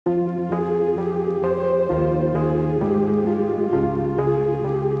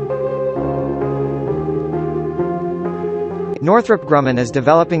Northrop Grumman is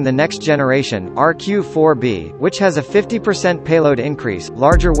developing the next generation, Rq-4b, which has a 50% payload increase,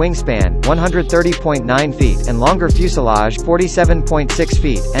 larger wingspan, 130.9 feet, and longer fuselage, 47.6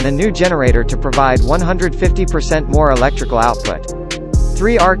 feet, and a new generator to provide 150% more electrical output.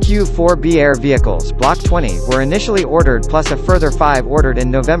 3 Rq-4b air vehicles, Block 20, were initially ordered plus a further 5 ordered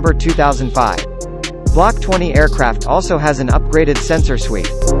in November 2005. Block 20 aircraft also has an upgraded sensor suite.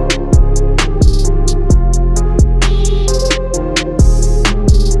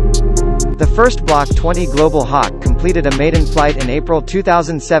 The first Block 20 Global Hawk completed a maiden flight in April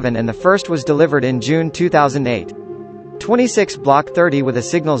 2007 and the first was delivered in June 2008. 26 Block 30 with a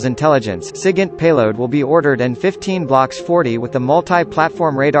signals intelligence (SIGINT) payload will be ordered and 15 Blocks 40 with the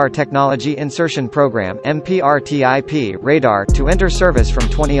Multi-Platform Radar Technology Insertion Program (MPRTIP) radar to enter service from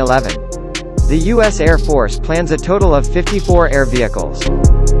 2011. The U.S. Air Force plans a total of 54 air vehicles.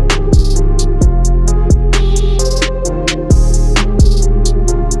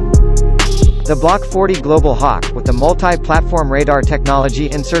 The Block 40 Global Hawk, with the Multi-Platform Radar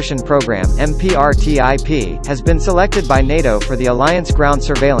Technology Insertion Program (MPRTIP), has been selected by NATO for the Alliance Ground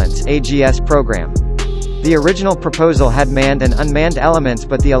Surveillance (AGS) program. The original proposal had manned and unmanned elements,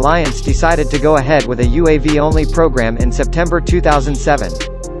 but the Alliance decided to go ahead with a UAV-only program in September 2007.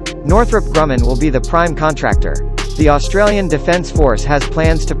 Northrop Grumman will be the prime contractor. The Australian Defence Force has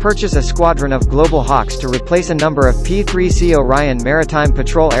plans to purchase a squadron of Global Hawks to replace a number of P-3C Orion maritime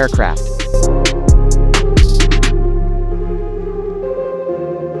patrol aircraft.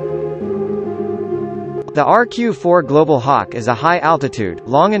 The Rq-4 Global Hawk is a high-altitude,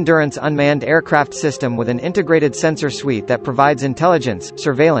 long-endurance unmanned aircraft system with an integrated sensor suite that provides intelligence,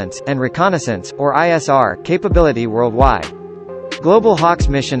 surveillance, and reconnaissance, or ISR, capability worldwide. Global Hawk's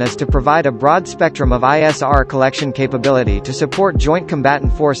mission is to provide a broad spectrum of ISR collection capability to support joint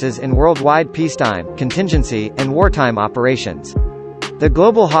combatant forces in worldwide peacetime, contingency, and wartime operations. The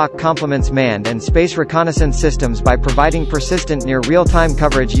Global Hawk complements manned and space reconnaissance systems by providing persistent near real-time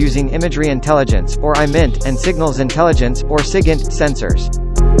coverage using imagery intelligence, or IMINT, and signals intelligence, or SIGINT, sensors.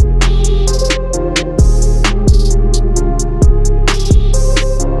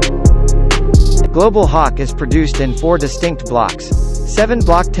 Global Hawk is produced in 4 distinct blocks. 7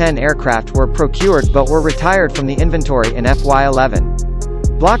 Block 10 aircraft were procured but were retired from the inventory in FY11.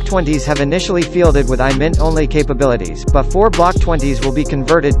 Block 20s have initially fielded with IMINT-only capabilities, but 4 Block 20s will be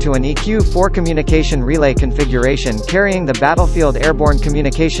converted to an EQ-4 communication relay configuration carrying the Battlefield Airborne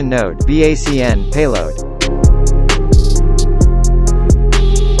Communication Node (BACN) payload.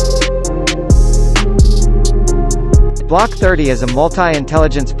 Block 30 is a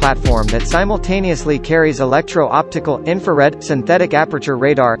multi-intelligence platform that simultaneously carries electro-optical, infrared, synthetic aperture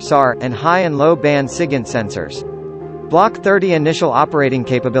radar (SAR), and high and low band SIGINT sensors. Block 30 Initial Operating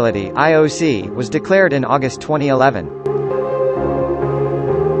Capability (IOC) was declared in August 2011.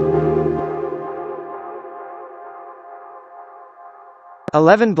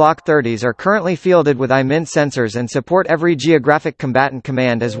 Eleven Block 30s are currently fielded with IMINT sensors and support every geographic combatant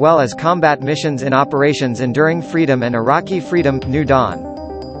command as well as combat missions in Operations Enduring Freedom and Iraqi Freedom New Dawn.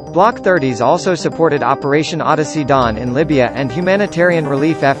 Block 30s also supported Operation Odyssey Dawn in Libya and humanitarian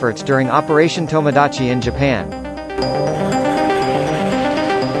relief efforts during Operation Tomodachi in Japan.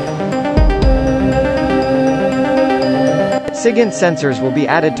 SIGINT sensors will be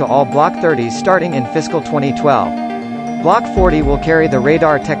added to all Block 30s starting in fiscal 2012. Block 40 will carry the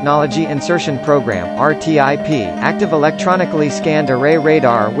Radar Technology Insertion Program (RTIP) active electronically scanned array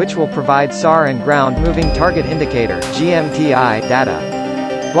radar, which will provide SAR and ground moving target indicator (GMTI)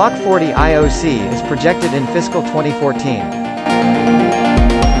 data. Block 40 IOC is projected in fiscal 2014.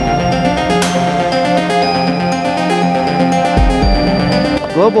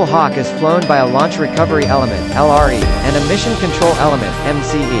 Global Hawk is flown by a Launch Recovery Element (LRE) and a Mission Control Element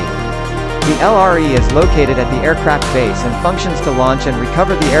 (MCE). The LRE is located at the aircraft base and functions to launch and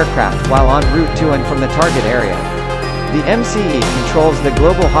recover the aircraft while en route to and from the target area. The MCE controls the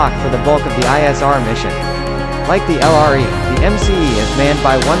Global Hawk for the bulk of the ISR mission. Like the LRE, the MCE is manned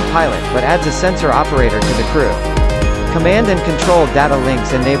by one pilot but adds a sensor operator to the crew. Command and control data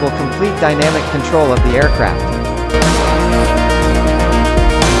links enable complete dynamic control of the aircraft.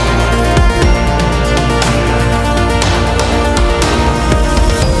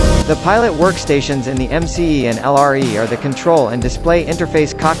 The pilot workstations in the MCE and LRE are the control and display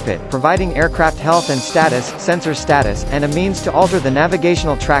interface cockpit, providing aircraft health and status, sensor status, and a means to alter the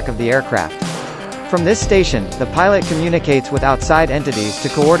navigational track of the aircraft. From this station, the pilot communicates with outside entities to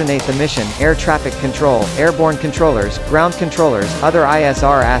coordinate the mission, air traffic control, airborne controllers, ground controllers, other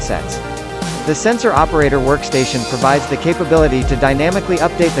ISR assets. The Sensor Operator Workstation provides the capability to dynamically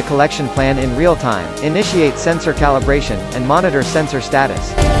update the collection plan in real time, initiate sensor calibration, and monitor sensor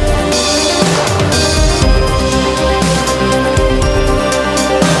status.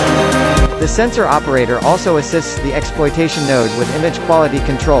 The sensor operator also assists the exploitation node with image quality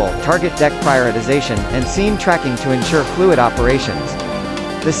control, target deck prioritization, and scene tracking to ensure fluid operations.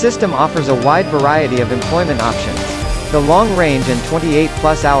 The system offers a wide variety of employment options. The long range and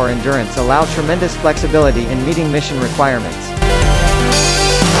 28+ hour endurance allow tremendous flexibility in meeting mission requirements.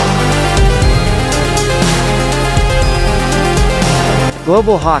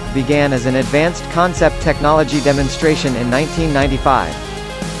 Global Hawk began as an advanced concept technology demonstration in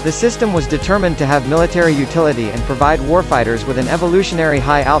 1995. The system was determined to have military utility and provide warfighters with an evolutionary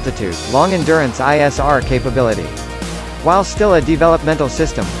high-altitude, long-endurance ISR capability. While still a developmental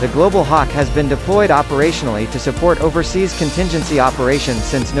system, the Global Hawk has been deployed operationally to support overseas contingency operations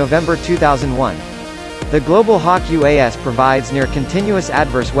since November 2001. The Global Hawk UAS provides near-continuous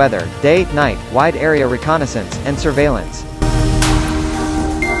adverse weather, day-night, wide-area reconnaissance, and surveillance.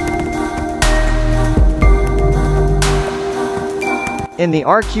 In the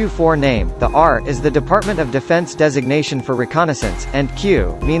Rq-4 name, the R is the Department of Defense designation for reconnaissance, and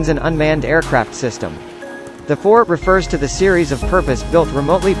Q means an unmanned aircraft system. The 4 refers to the series of purpose-built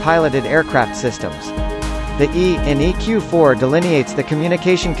remotely piloted aircraft systems. The E in EQ4 delineates the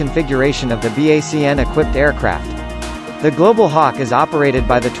communication configuration of the BACN-equipped aircraft. The Global Hawk is operated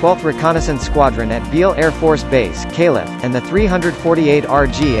by the 12th Reconnaissance Squadron at Beale Air Force Base, Calif, and the 348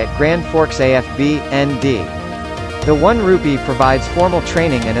 RG at Grand Forks AFB, ND. The 1 Rupee provides formal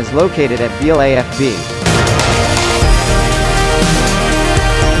training and is located at Beale AFB.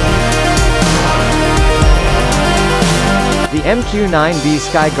 The Mq-9b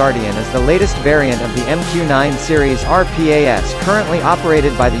Skyguardian is the latest variant of the Mq-9 series RPAS currently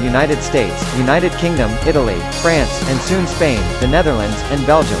operated by the United States, United Kingdom, Italy, France, and soon Spain, the Netherlands, and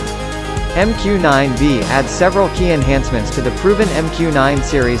Belgium. Mq-9b adds several key enhancements to the proven Mq-9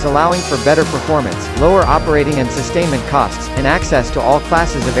 series, allowing for better performance, lower operating and sustainment costs, and access to all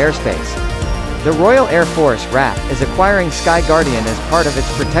classes of airspace. The Royal Air Force (RAF) is acquiring Skyguardian as part of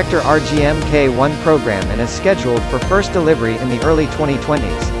its Protector RGM-K1 program and is scheduled for first delivery in the early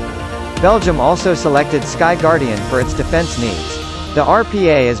 2020s. Belgium also selected Skyguardian for its defense needs. The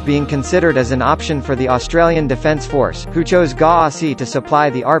RPA is being considered as an option for the Australian Defence Force, who chose GA-ASI to supply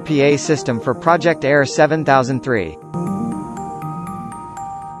the RPA system for Project Air 7003.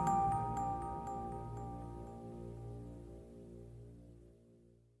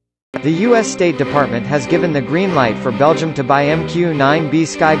 The U.S. State Department has given the green light for Belgium to buy Mq-9b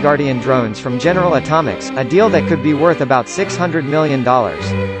Skyguardian drones from General Atomics, a deal that could be worth about $600 million.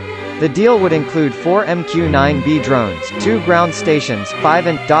 The deal would include 4 Mq-9b drones, 2 ground stations,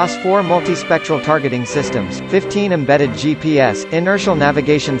 5 DOS-4 multispectral targeting systems, 15 embedded GPS, inertial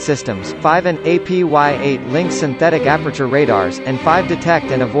navigation systems, 5 APY-8 Lynx synthetic aperture radars, and 5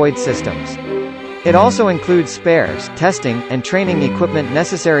 detect and avoid systems. It also includes spares, testing, and training equipment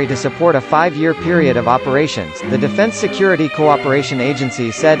necessary to support a 5-year period of operations, the Defense Security Cooperation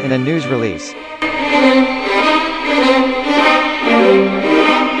Agency said in a news release.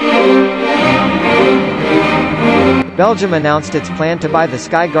 Belgium announced its plan to buy the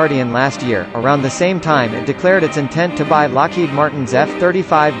Skyguardian last year. Around the same time it declared its intent to buy Lockheed Martin's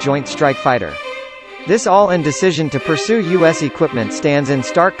F-35 Joint Strike Fighter. This all-in-decision to pursue U.S. equipment stands in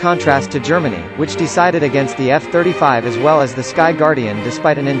stark contrast to Germany, which decided against the F-35 as well as the Skyguardian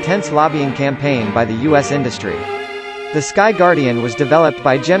despite an intense lobbying campaign by the U.S. industry. The Skyguardian was developed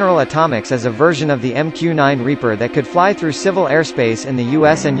by General Atomics as a version of the Mq-9 Reaper that could fly through civil airspace in the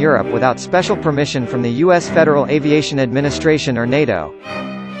US and Europe without special permission from the US Federal Aviation Administration or NATO.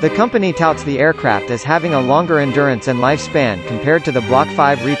 The company touts the aircraft as having a longer endurance and lifespan compared to the Block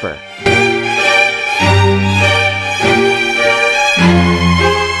 5 Reaper.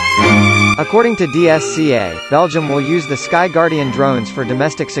 According to DSCA, Belgium will use the Skyguardian drones for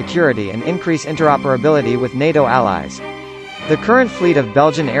domestic security and increase interoperability with NATO allies. The current fleet of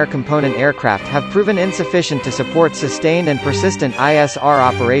Belgian air component aircraft have proven insufficient to support sustained and persistent ISR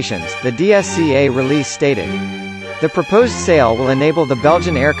operations, the DSCA release stated. The proposed sale will enable the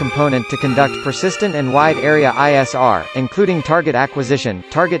Belgian air component to conduct persistent and wide-area ISR, including target acquisition,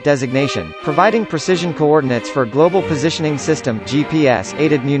 target designation, providing precision coordinates for Global Positioning System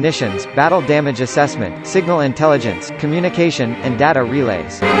 (GPS)-aided munitions, battle damage assessment, signal intelligence, communication, and data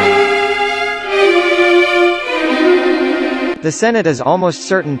relays. The Senate is almost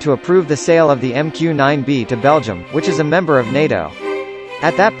certain to approve the sale of the Mq-9b to Belgium, which is a member of NATO.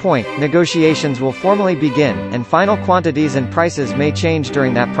 At that point, negotiations will formally begin, and final quantities and prices may change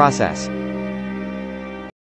during that process.